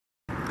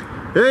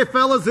Hey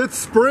fellas, it's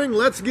spring.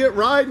 Let's get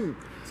riding.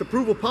 It's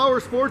Approval Power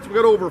Sports. We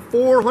got over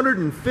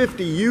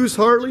 450 used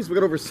Harleys. We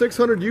got over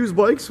 600 used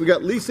bikes. We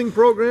got leasing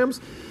programs,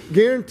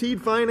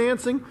 guaranteed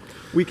financing.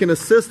 We can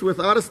assist with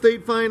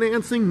out-of-state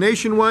financing,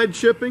 nationwide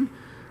shipping.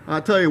 I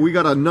tell you, we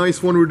got a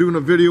nice one we're doing a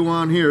video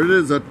on here. It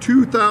is a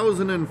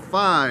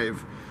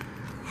 2005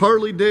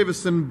 Harley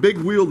Davidson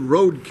big-wheeled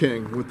Road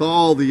King with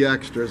all the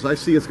extras. I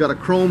see it's got a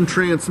chrome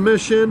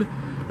transmission.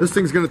 This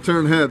thing's gonna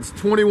turn heads.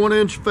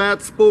 21-inch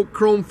fat spoke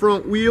chrome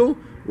front wheel,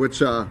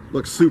 which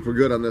looks super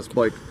good on this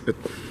bike.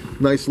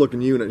 Nice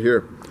looking unit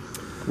here.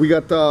 We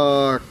got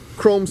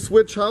chrome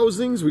switch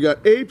housings. We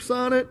got apes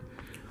on it.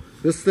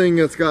 This thing,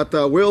 it's got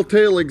whale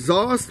tail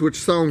exhaust, which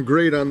sound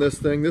great on this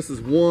thing. This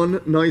is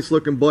one nice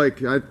looking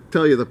bike. I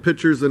tell you, the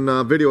pictures and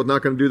video are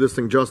not gonna do this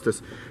thing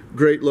justice.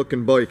 Great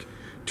looking bike.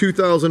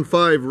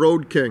 2005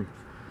 Road King.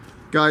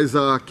 Guys,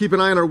 keep an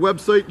eye on our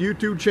website,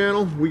 YouTube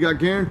channel. We got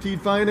guaranteed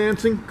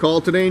financing.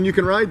 Call today and you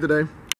can ride today.